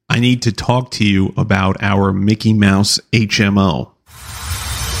I need to talk to you about our Mickey Mouse HMO.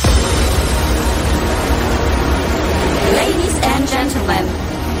 Ladies and gentlemen,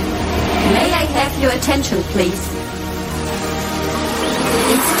 may I have your attention, please?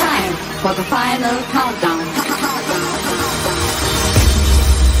 It's time for the final countdown.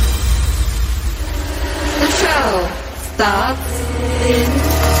 The show starts in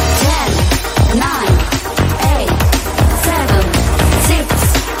 10, 9, 8, 7,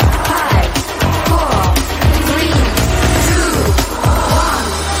 6, 5, 4, 3, 2, 1,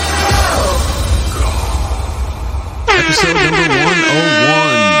 go! Episode number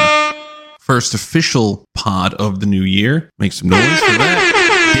 101. First official pod of the new year. Make some noise for that.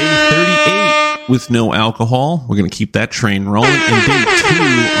 Day 38 with no alcohol. We're going to keep that train rolling. And day 2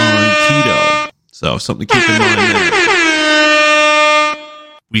 on keto. So something to keep in mind there.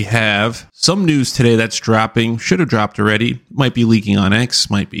 We have some news today that's dropping. Should have dropped already. Might be leaking on X.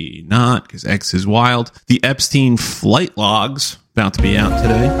 Might be not, because X is wild. The Epstein flight logs about to be out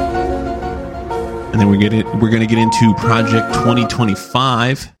today. And then we're going to get into Project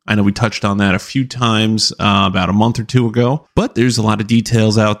 2025. I know we touched on that a few times about a month or two ago, but there's a lot of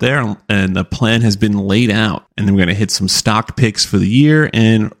details out there, and the plan has been laid out. And then we're going to hit some stock picks for the year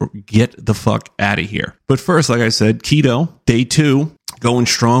and get the fuck out of here. But first, like I said, keto, day 2. Going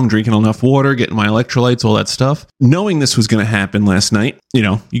strong, drinking enough water, getting my electrolytes, all that stuff. Knowing this was going to happen last night, you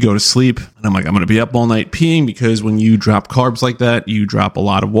go to sleep, and I'm like, I'm going to be up all night peeing, because when you drop carbs like that, you drop a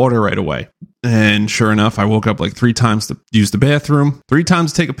lot of water right away. And sure enough, I woke up like 3 times to use the bathroom, 3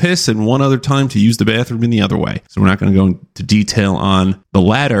 times to take a piss, and 1 other time to use the bathroom in the other way. So we're not going to go into detail on the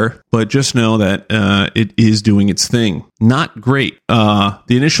latter, but just know that it is doing its thing. Not great. The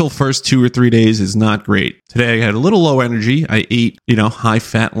initial first 2 or 3 days is not great. Today I had a little low energy. I ate, high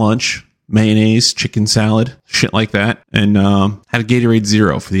fat lunch, mayonnaise, chicken salad, shit like that, and had a Gatorade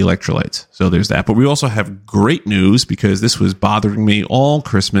Zero for the electrolytes. So there's that. But we also have great news, because this was bothering me all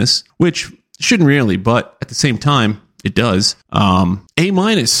Christmas, which shouldn't really, but at the same time, it does. A-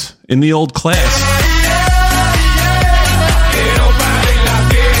 in the old class.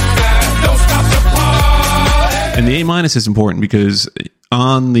 And the A- is important because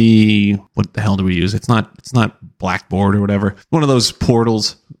on the, what the hell do we use? It's not Blackboard or whatever. One of those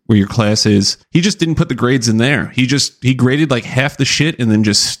portals where your class is. He just didn't put the grades in there. He graded like half the shit and then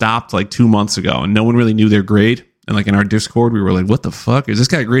just stopped like 2 months ago, and no one really knew their grade. And like in our Discord, we were like, what the fuck? Is this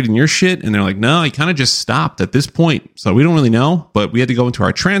guy grading your shit? And they're like, no, he kind of just stopped at this point. So we don't really know, but we had to go into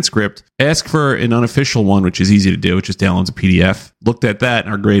our transcript, ask for an unofficial one, which is easy to do. It just downloads a PDF. Looked at that,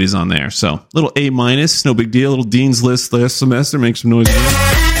 and our grade is on there. So little A-, no big deal. Little Dean's List last semester. Make some noise.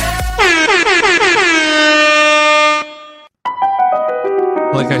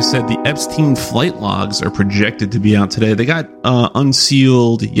 Like I said, the Epstein flight logs are projected to be out today. They got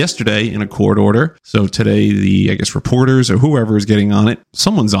unsealed yesterday in a court order. So today, the reporters or whoever is getting on it,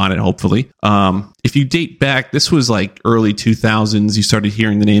 someone's on it, hopefully. If you date back, this was like early 2000s. You started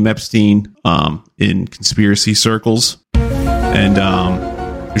hearing the name Epstein in conspiracy circles. And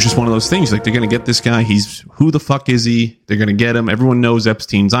it's just one of those things. Like, they're going to get this guy. Who the fuck is he? They're going to get him. Everyone knows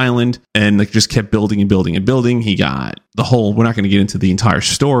Epstein's Island. And like, just kept building and building and building. He got the whole, we're not going to get into the entire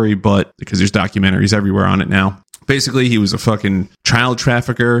story, but because there's documentaries everywhere on it now. Basically, he was a fucking child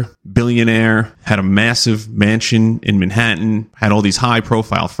trafficker, billionaire, had a massive mansion in Manhattan, had all these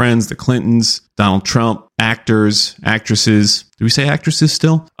high-profile friends, the Clintons, Donald Trump, actors, actresses. Do we say actresses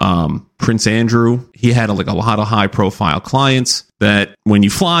still? Prince Andrew. He had a lot of high-profile clients that when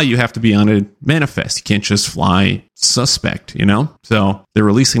you fly, you have to be on a manifest. You can't just fly suspect, So they're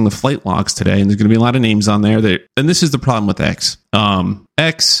releasing the flight logs today, and there's going to be a lot of names on there. And this is the problem with X.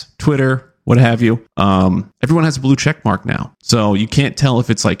 X, Twitter, what have you. Everyone has a blue check mark now. So you can't tell if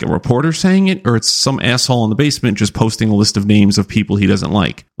it's like a reporter saying it or it's some asshole in the basement just posting a list of names of people he doesn't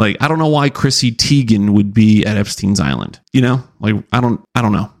like. Like, I don't know why Chrissy Teigen would be at Epstein's Island. Like, I don't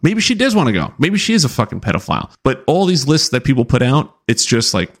know. Maybe she does want to go. Maybe she is a fucking pedophile. But all these lists that people put out, it's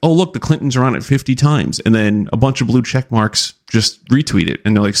just like, oh, look, the Clintons are on it 50 times. And then a bunch of blue check marks just retweet it.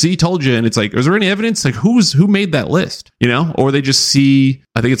 And they're like, see, told you. And it's like, is there any evidence? Like, who made that list? Or they just see,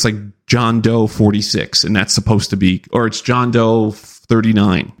 I think it's like John Doe 46. And that's supposed to be, or it's John Doe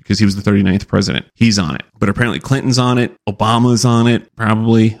 39 because he was the 39th president. He's on it. But apparently Clinton's on it. Obama's on it,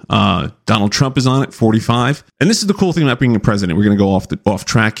 probably. Donald Trump is on it, 45. And this is the cool thing about being a president. We're going to go off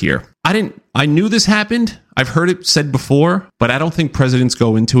track here. I knew this happened. I've heard it said before, but I don't think presidents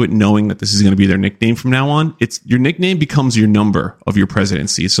go into it knowing that this is going to be their nickname from now on. It's your nickname becomes your number of your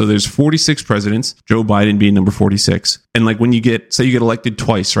presidency. So there's 46 presidents, Joe Biden being number 46. And like when you get elected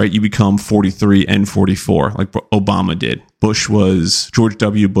twice, right? You become 43 and 44, like Obama did. George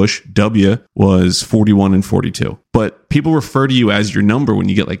W. Bush W was 41 and 42. But people refer to you as your number when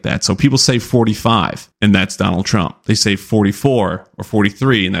you get like that. So people say 45, and that's Donald Trump. They say 44 or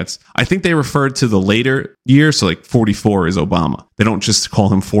 43, and I think they refer to the later year. So like 44 is Obama. They don't just call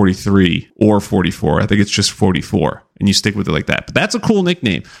him 43 or 44. I think it's just 44. And you stick with it like that. But that's a cool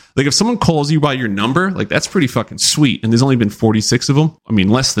nickname. Like if someone calls you by your number, like that's pretty fucking sweet. And there's only been 46 of them. I mean,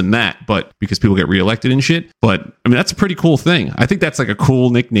 less than that, but because people get reelected and shit. But I mean, that's a pretty cool thing. I think that's like a cool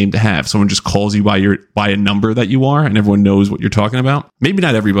nickname to have. Someone just calls you by a number that you are, and everyone knows what you're talking about. Maybe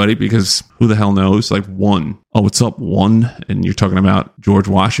not everybody, because who the hell knows? Like one. Oh, what's up? One. And you're talking about George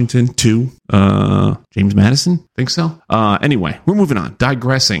Washington. Two. James Madison. Think so. Anyway, we're moving on.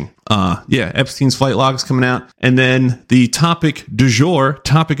 Digressing. Epstein's flight logs coming out. And then the topic du jour,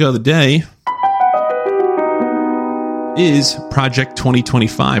 topic of the day, is Project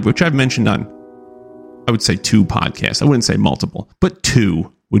 2025, which I've mentioned on, I would say 2 podcasts. I wouldn't say multiple, but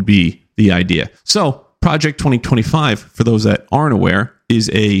 2 would be the idea. So Project 2025, for those that aren't aware, is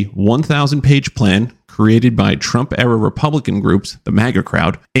a 1,000-page plan created by Trump-era Republican groups, the MAGA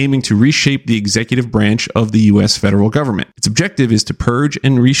crowd, aiming to reshape the executive branch of the U.S. federal government. Its objective is to purge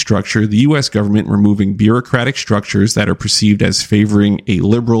and restructure the U.S. government, removing bureaucratic structures that are perceived as favoring a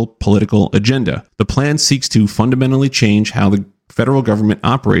liberal political agenda. The plan seeks to fundamentally change how the federal government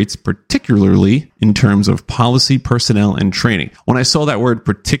operates, particularly in terms of policy, personnel, and training. When I saw that word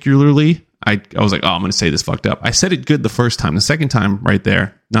particularly, I was like, oh, I'm going to say this fucked up. I said it good the first time. The second time, right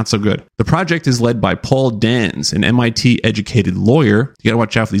there, not so good. The project is led by Paul Dans, an MIT-educated lawyer. You got to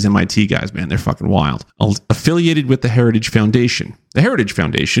watch out for these MIT guys, man. They're fucking wild. Affiliated with the Heritage Foundation. The Heritage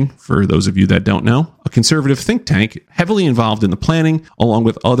Foundation, for those of you that don't know, a conservative think tank heavily involved in the planning, along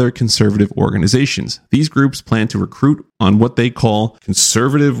with other conservative organizations. These groups plan to recruit on what they call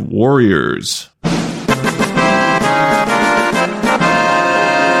conservative warriors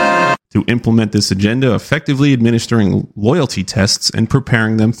to implement this agenda, effectively administering loyalty tests and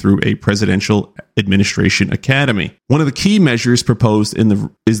preparing them through a presidential administration academy. One of the key measures proposed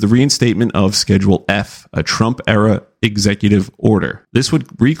is the reinstatement of Schedule F, a Trump-era executive order. This would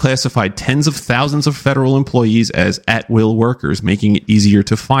reclassify tens of thousands of federal employees as at-will workers, making it easier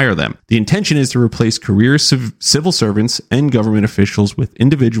to fire them. The intention is to replace career civil servants and government officials with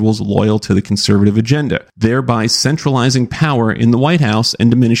individuals loyal to the conservative agenda, thereby centralizing power in the White House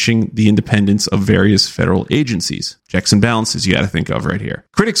and diminishing the independence of various federal agencies. Checks and balances you got to think of right here.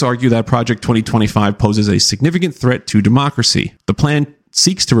 Critics argue that Project 2025 poses a significant threat to democracy. The plan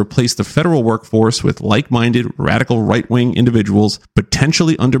seeks to replace the federal workforce with like-minded, radical right-wing individuals,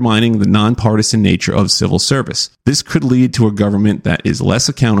 potentially undermining the nonpartisan nature of civil service. This could lead to a government that is less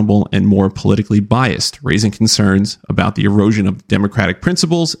accountable and more politically biased, raising concerns about the erosion of democratic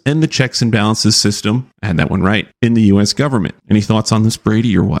principles and the checks and balances system, I had that one right, in the U.S. government. Any thoughts on this,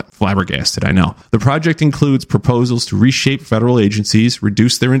 Brady, or what? Flabbergasted, I know. The project includes proposals to reshape federal agencies,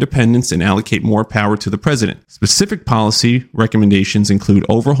 reduce their independence, and allocate more power to the president. Specific policy recommendations include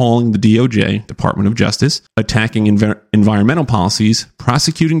overhauling the DOJ, Department of Justice, attacking environmental policies,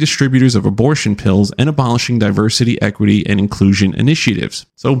 prosecuting distributors of abortion pills, and abolishing diversity, equity, and inclusion initiatives.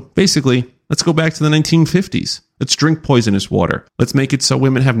 So basically, let's go back to the 1950s. Let's drink poisonous water. Let's make it so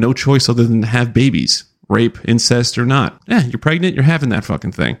women have no choice other than to have babies. Rape, incest, or not. Yeah, you're pregnant, you're having that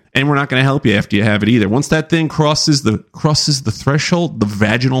fucking thing. And we're not going to help you after you have it either. Once that thing crosses the threshold, the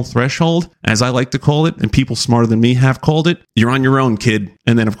vaginal threshold, as I like to call it, and people smarter than me have called it, you're on your own, kid.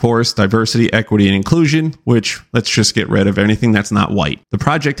 And then, of course, diversity, equity, and inclusion, which let's just get rid of anything that's not white. The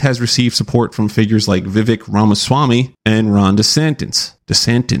project has received support from figures like Vivek Ramaswamy and Ron DeSantis.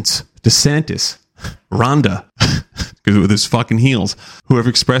 Rhonda, with his fucking heels, who have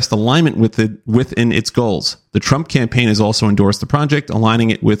expressed alignment within its goals. The Trump campaign has also endorsed the project,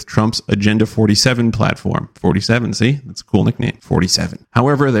 aligning it with Trump's Agenda 47 platform. 47, see? That's a cool nickname. 47.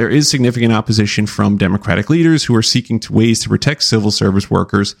 However, there is significant opposition from Democratic leaders who are seeking ways to protect civil service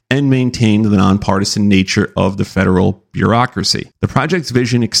workers and maintain the nonpartisan nature of the federal bureaucracy. The project's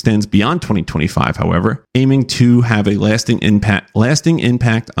vision extends beyond 2025, however, aiming to have a lasting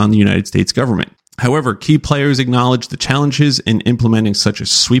impact on the United States government. However, key players acknowledge the challenges in implementing such a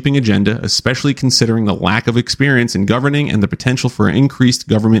sweeping agenda, especially considering the lack of experience in governing and the potential for increased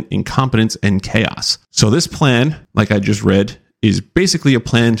government incompetence and chaos. So this plan, like I just read, is basically a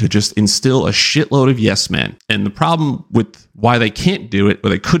plan to just instill a shitload of yes men. And the problem with why they can't do it,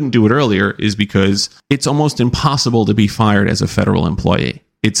 or they couldn't do it earlier, is because it's almost impossible to be fired as a federal employee.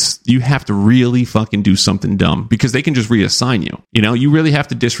 you have to really fucking do something dumb because they can just reassign you. You know, you really have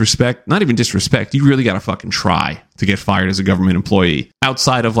to not even disrespect, you really got to fucking try to get fired as a government employee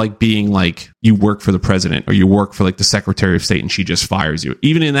outside of like being like you work for the president or you work for like the Secretary of State and she just fires you.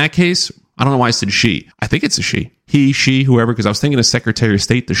 Even in that case, I don't know why I said she. I think it's a she. He, she, whoever, because I was thinking of Secretary of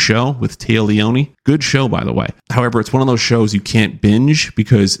State, the show with Tia Leone. Good show, by the way. However, it's one of those shows you can't binge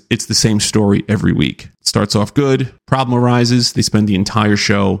because it's the same story every week. It starts off good, problem arises, they spend the entire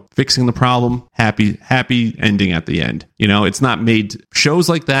show fixing the problem, happy ending at the end. You know, it's not made, shows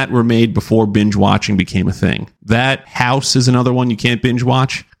like that were made before binge watching became a thing. That House is another one you can't binge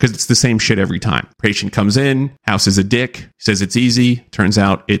watch because it's the same shit every time. Patient comes in, House is a dick, says it's easy, turns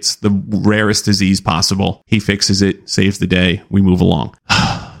out it's the rarest disease possible. He fixes it, saves the day, we move along.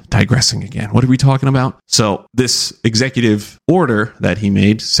 Digressing again. What are we talking about? So this executive order that he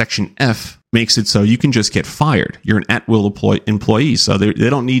made, Section F, makes it so you can just get fired. You're an at-will employee. So they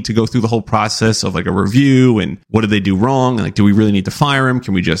don't need to go through the whole process of like a review and what did they do wrong? And like, do we really need to fire him?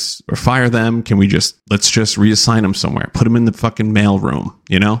 Can we just, or fire them? Let's just reassign them somewhere, put them in the fucking mail room,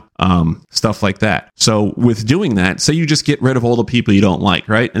 you know? Stuff like that. So with doing that, say you just get rid of all the people you don't like,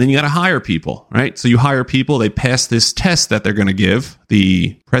 right? And then you got to hire people, right? So you hire people, they pass this test that they're going to give,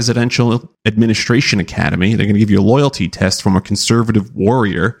 the Presidential Administration Academy. They're going to give you a loyalty test from a conservative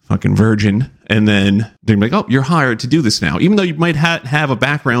warrior, fucking virgin. And then they're like, oh, you're hired to do this now. Even though you might have a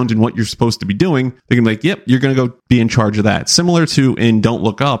background in what you're supposed to be doing, they're going to be like, yep, you're going to go be in charge of that. Similar to in Don't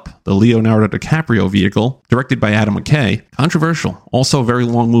Look Up, the Leonardo DiCaprio vehicle, directed by Adam McKay. Controversial. Also a very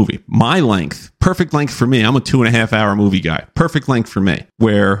long movie. My length, perfect length for me. I'm a 2.5 hour movie guy. Perfect length for me.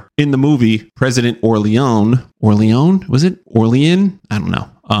 Where in the movie, President Orlean, was it? Orlean? I don't know.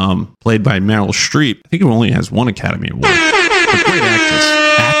 Played by Meryl Streep. I think it only has one Academy Award. A great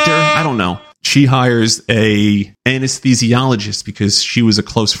actor, I don't know. She hires a anesthesiologist because she was a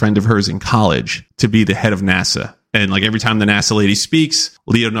close friend of hers in college to be the head of NASA. And like every time the NASA lady speaks,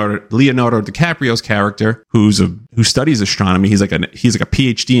 Leonardo DiCaprio's character, who studies astronomy, he's like a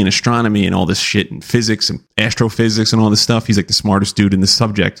PhD in astronomy and all this shit and physics and astrophysics and all this stuff. He's like the smartest dude in the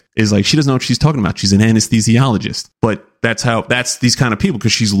subject. Is like she doesn't know what she's talking about. She's an anesthesiologist, but that's these kind of people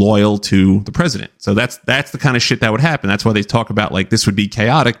because she's loyal to the president. So that's the kind of shit that would happen. That's why they talk about like this would be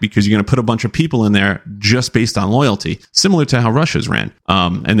chaotic because you're going to put a bunch of people in there just based on loyalty, similar to how Russia's ran.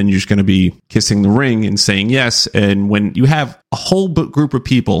 And then you're just going to be kissing the ring and saying yes. And when you have a whole group of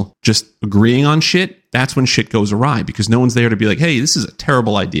people just agreeing on shit, that's when shit goes awry because no one's there to be like, hey, this is a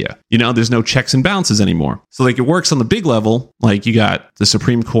terrible idea. You know, there's no checks and balances anymore. So like it works on the big level. Like you got the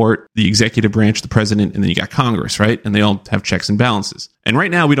Supreme Court, the executive branch, the president, and then you got Congress, right? And they all have checks and balances. And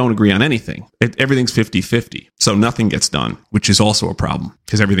right now we don't agree on anything. Everything's 50-50. So nothing gets done, which is also a problem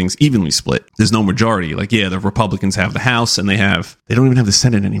because everything's evenly split. There's no majority. Like, yeah, the Republicans have the House and they don't even have the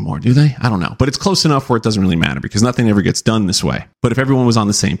Senate anymore, do they? I don't know. But it's close enough where it doesn't really matter because nothing ever gets done this way. But if everyone was on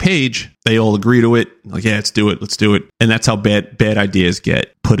the same page, they all agree to it. Like, yeah, let's do it. And that's how bad ideas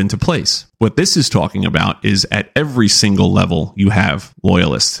get put into place. What this is talking about is at every single level, you have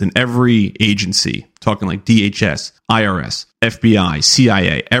loyalists in every agency, talking like DHS, IRS, FBI,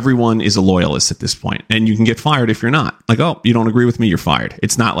 CIA. Everyone is a loyalist at this point. And you can get fired if you're not. Like, oh, you don't agree with me, you're fired.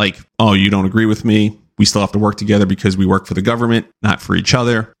 It's not like, oh, you don't agree with me, we still have to work together because we work for the government, not for each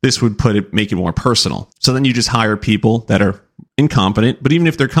other. This would make it more personal. So then you just hire people that are incompetent, but even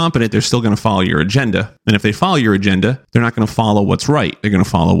if they're competent, they're still going to follow your agenda. And if they follow your agenda, they're not going to follow what's right. They're going to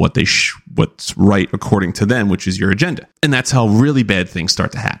follow what's right according to them, which is your agenda. And that's how really bad things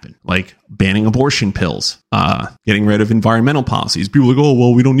start to happen, like banning abortion pills, getting rid of environmental policies. People are like, oh,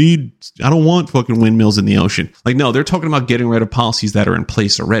 well, I don't want fucking windmills in the ocean. Like, no, they're talking about getting rid of policies that are in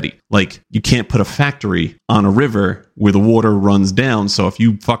place already. Like, you can't put a factory on a river where the water runs down. So if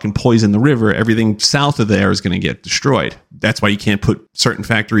you fucking poison the river, everything south of there is going to get destroyed. That's why you can't put certain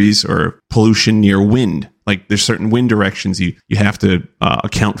factories or pollution near wind. Like there's certain wind directions you have to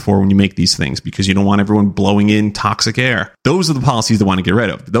account for when you make these things because you don't want everyone blowing in toxic air. Those are the policies they want to get rid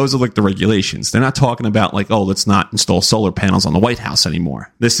of. Those are like the regulations. They're not talking about like, oh, let's not install solar panels on the White House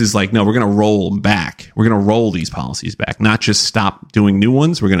anymore. This is like, no, we're going to roll them back. We're going to roll these policies back, not just stop doing new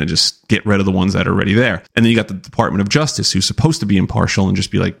ones. We're going to just get rid of the ones that are already there. And then you got the Department of Justice who's supposed to be impartial and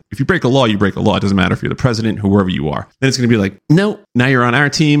just be like, if you break a law, you break a law. It doesn't matter if you're the president, whoever you are. Then it's going to be like, no, now you're on our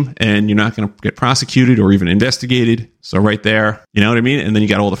team and you're not going to get prosecuted or even investigated. So right there, you know what I mean? And then you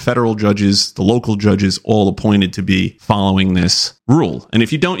got all the federal judges, the local judges, all appointed to be following this rule. And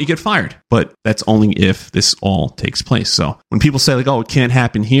if you don't, you get fired. But that's only if this all takes place. So when people say like, oh, it can't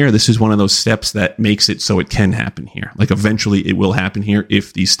happen here, this is one of those steps that makes it so it can happen here. Like eventually it will happen here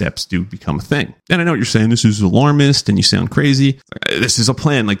if these steps do become a thing. And I know what you're saying, this is alarmist and you sound crazy. This is a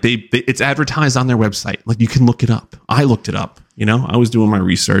plan. Like it's advertised on their website. Like you can look it up. I looked it up. You know, I was doing my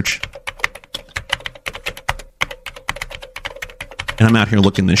research. And I'm out here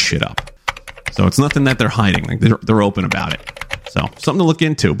looking this shit up. So it's nothing that they're hiding. Like they're open about it. So something to look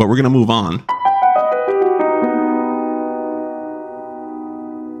into, but we're going to move on.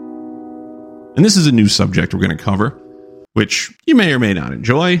 And this is a new subject we're going to cover, which you may or may not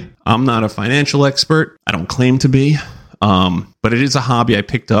enjoy. I'm not a financial expert. I don't claim to be. But it is a hobby I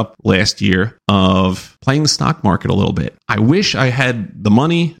picked up last year of playing the stock market a little bit. I wish I had the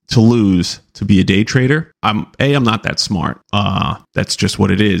money to lose to be a day trader. I'm not that smart. That's just what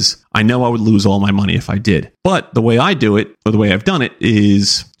it is. I know I would lose all my money if I did. But the way I do it, or the way I've done it,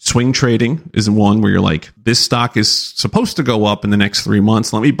 is swing trading is one where you're like, this stock is supposed to go up in the next 3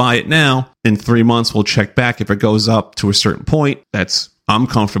 months. Let me buy it now. In 3 months, we'll check back. If it goes up to a certain point, I'm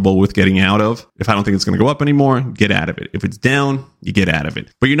comfortable with getting out of. If I don't think it's going to go up anymore, get out of it. If it's down, you get out of it.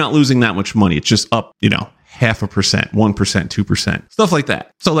 But you're not losing that much money. It's just up, 0.5%, 1%, 2%, stuff like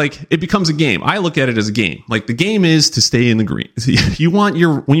that. So like it becomes a game. I look at it as a game. Like the game is to stay in the green.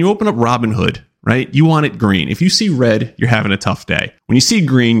 When you open up Robinhood, right? You want it green. If you see red, you're having a tough day. When you see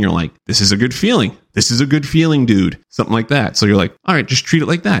green, you're like, this is a good feeling. This is a good feeling, dude. Something like that. So you're like, all right, just treat it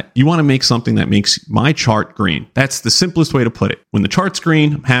like that. You want to make something that makes my chart green. That's the simplest way to put it. When the chart's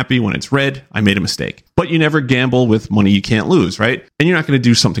green, I'm happy. When it's red, I made a mistake. But you never gamble with money you can't lose, right? And you're not going to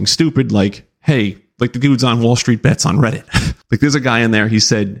do something stupid like, hey, like the dudes on Wall Street Bets on Reddit. Like there's a guy in there, he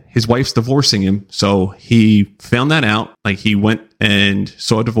said his wife's divorcing him. So he found that out. Like he went and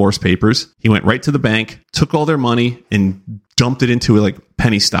saw divorce papers. He went right to the bank, took all their money and dumped it into like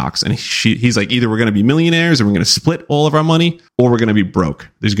penny stocks. And he's like, either we're going to be millionaires or we're going to split all of our money or we're going to be broke.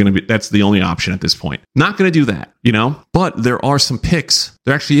 That's the only option at this point. Not going to do that, but there are some picks.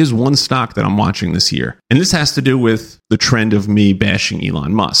 There actually is one stock that I'm watching this year. And this has to do with the trend of me bashing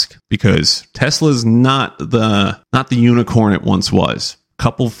Elon Musk because Tesla's not the unicorn it once was.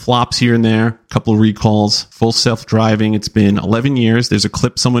 Couple flops here and there, couple recalls, full self-driving. It's been 11 years. There's a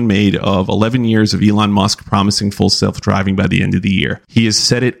clip someone made of 11 years of Elon Musk promising full self-driving by the end of the year. He has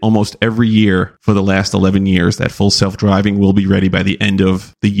said it almost every year for the last 11 years that full self-driving will be ready by the end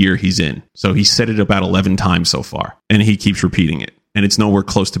of the year he's in. So he said it about 11 times so far, and he keeps repeating it. And it's nowhere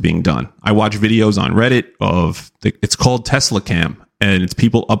close to being done. I watch videos on Reddit it's called Tesla Cam. And it's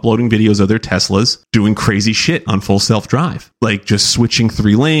people uploading videos of their Teslas doing crazy shit on full self-drive. Like just switching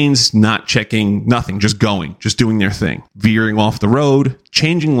 3 lanes, not checking, nothing, just going, just doing their thing. Veering off the road,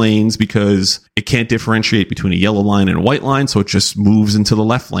 changing lanes because it can't differentiate between a yellow line and a white line. So it just moves into the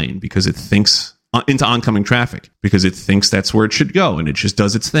left lane because it thinks into oncoming traffic because it thinks that's where it should go and it just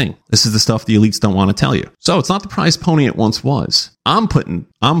does its thing. This is the stuff the elites don't want to tell you. So it's not the prize pony it once was. I'm putting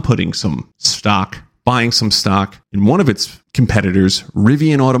some stock, buying some stock in one of its competitors,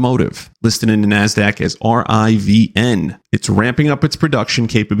 Rivian Automotive, listed in the NASDAQ as RIVN. It's ramping up its production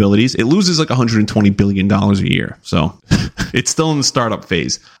capabilities. It loses like $120 billion a year. So it's still in the startup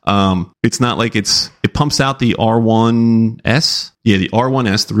phase. It's not like it pumps out the R1S. Yeah, the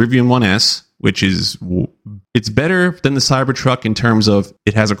R1S, the Rivian 1S, which it's better than the Cybertruck in terms of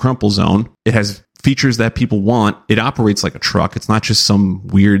it has a crumple zone. It has features that people want. It operates like a truck. It's not just some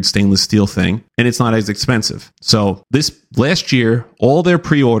weird stainless steel thing, and it's not as expensive. So this last year, all their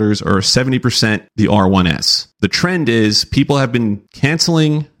pre-orders are 70% the R1S. The trend is people have been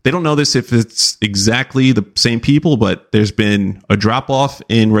canceling. They don't know this if it's exactly the same people, but there's been a drop-off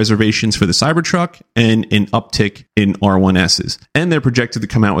in reservations for the Cybertruck and an uptick in R1Ss. And they're projected to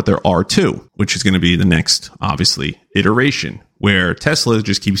come out with their R2, which is going to be the next, obviously, iteration, where Tesla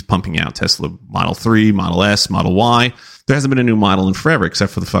just keeps pumping out Tesla Model 3, Model S, Model Y. There hasn't been a new model in forever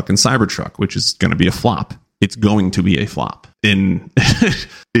except for the fucking Cybertruck, which is going to be a flop. It's going to be a flop. And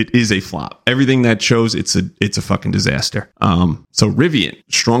it is a flop. Everything that shows it's a fucking disaster. So Rivian,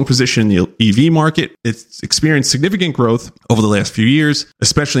 strong position in the EV market. It's experienced significant growth over the last few years,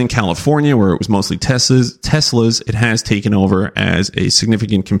 especially in California, where it was mostly Teslas. It has taken over as a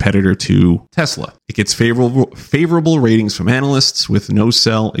significant competitor to Tesla. It gets favorable ratings from analysts with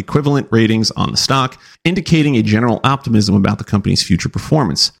no-sell equivalent ratings on the stock, indicating a general optimism about the company's future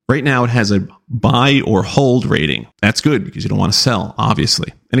performance. Right now, it has a buy or hold rating. That's good because you don't want to sell,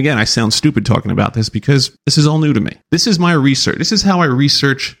 obviously. And again, I sound stupid talking about this because this is all new to me. This is my research. This is how I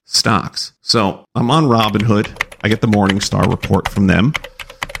research stocks. So I'm on Robinhood. I get the Morningstar report from them.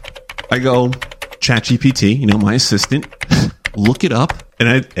 I go, ChatGPT, my assistant, look it up, and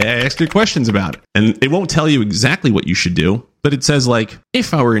I ask it questions about it. And it won't tell you exactly what you should do, but it says, like,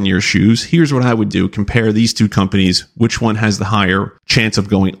 if I were in your shoes, here's what I would do. Compare these two companies. Which one has the higher chance of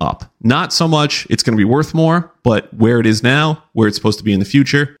going up? Not so much it's going to be worth more, but where it is now, where it's supposed to be in the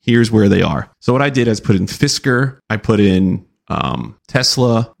future, here's where they are. So what I did is put in Fisker, I put in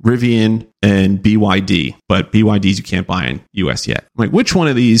Tesla, Rivian, and BYD. But BYDs you can't buy in US yet. I'm like, which one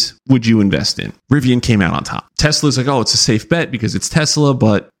of these would you invest in? Rivian came out on top. Tesla's like, oh, it's a safe bet because it's Tesla,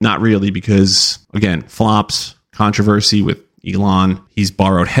 but not really because, again, flops, controversy with Elon. He's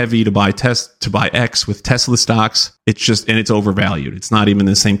borrowed heavy to buy X with Tesla stocks. It's overvalued. It's not even in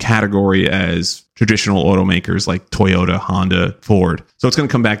the same category as traditional automakers like Toyota, Honda, Ford. So it's going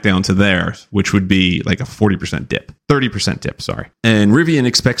to come back down to theirs, which would be like a 30% dip, sorry. And Rivian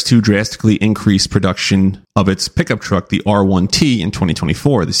expects to drastically increase production of its pickup truck, the R1T, in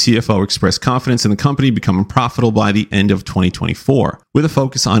 2024. The CFO expressed confidence in the company becoming profitable by the end of 2024, with a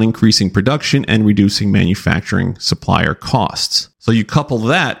focus on increasing production and reducing manufacturing supplier costs. So you couple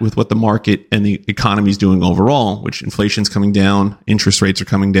that with what the market and the economy is doing overall, which inflation's coming down, interest rates are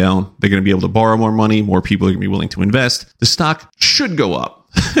coming down, they're going to be able to borrow more money, more people are going to be willing to invest. The stock should go up.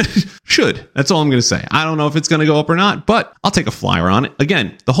 Should. That's all I'm going to say. I don't know if it's going to go up or not, but I'll take a flyer on it.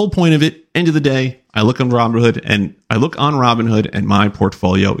 Again, the whole point of it, end of the day, I look on Robinhood and my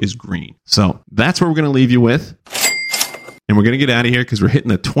portfolio is green. So that's where we're going to leave you with. And we're going to get out of here because we're hitting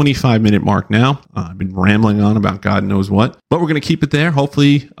the 25-minute mark now. I've been rambling on about God knows what, but we're going to keep it there.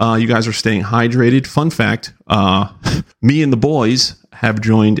 Hopefully, you guys are staying hydrated. Fun fact, me and the boys have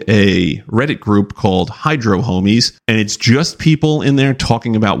joined a Reddit group called Hydro Homies, and it's just people in there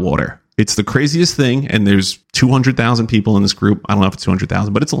talking about water. It's the craziest thing, and there's 200,000 people in this group. I don't know if it's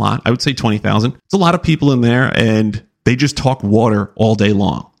 200,000, but it's a lot. I would say 20,000. It's a lot of people in there, and they just talk water all day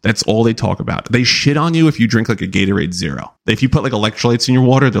long. That's all they talk about. They shit on you if you drink like a Gatorade Zero. If you put like electrolytes in your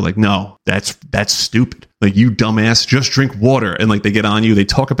water, they're like, no, that's stupid. Like, you dumbass, just drink water. And like, they get on you. They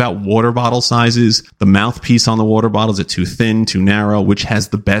talk about water bottle sizes, the mouthpiece on the water bottle. Is it too thin, too narrow? Which has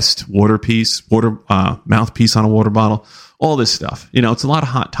the best mouthpiece on a water bottle? All this stuff. It's a lot of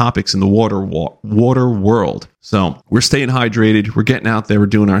hot topics in the water world. So we're staying hydrated. We're getting out there. We're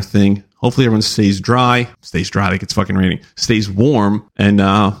doing our thing. Hopefully everyone stays dry like it's fucking raining, stays warm, and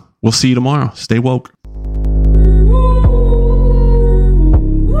we'll see you tomorrow. Stay woke.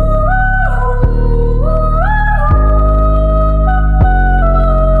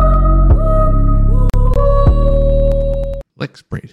 Lex braid.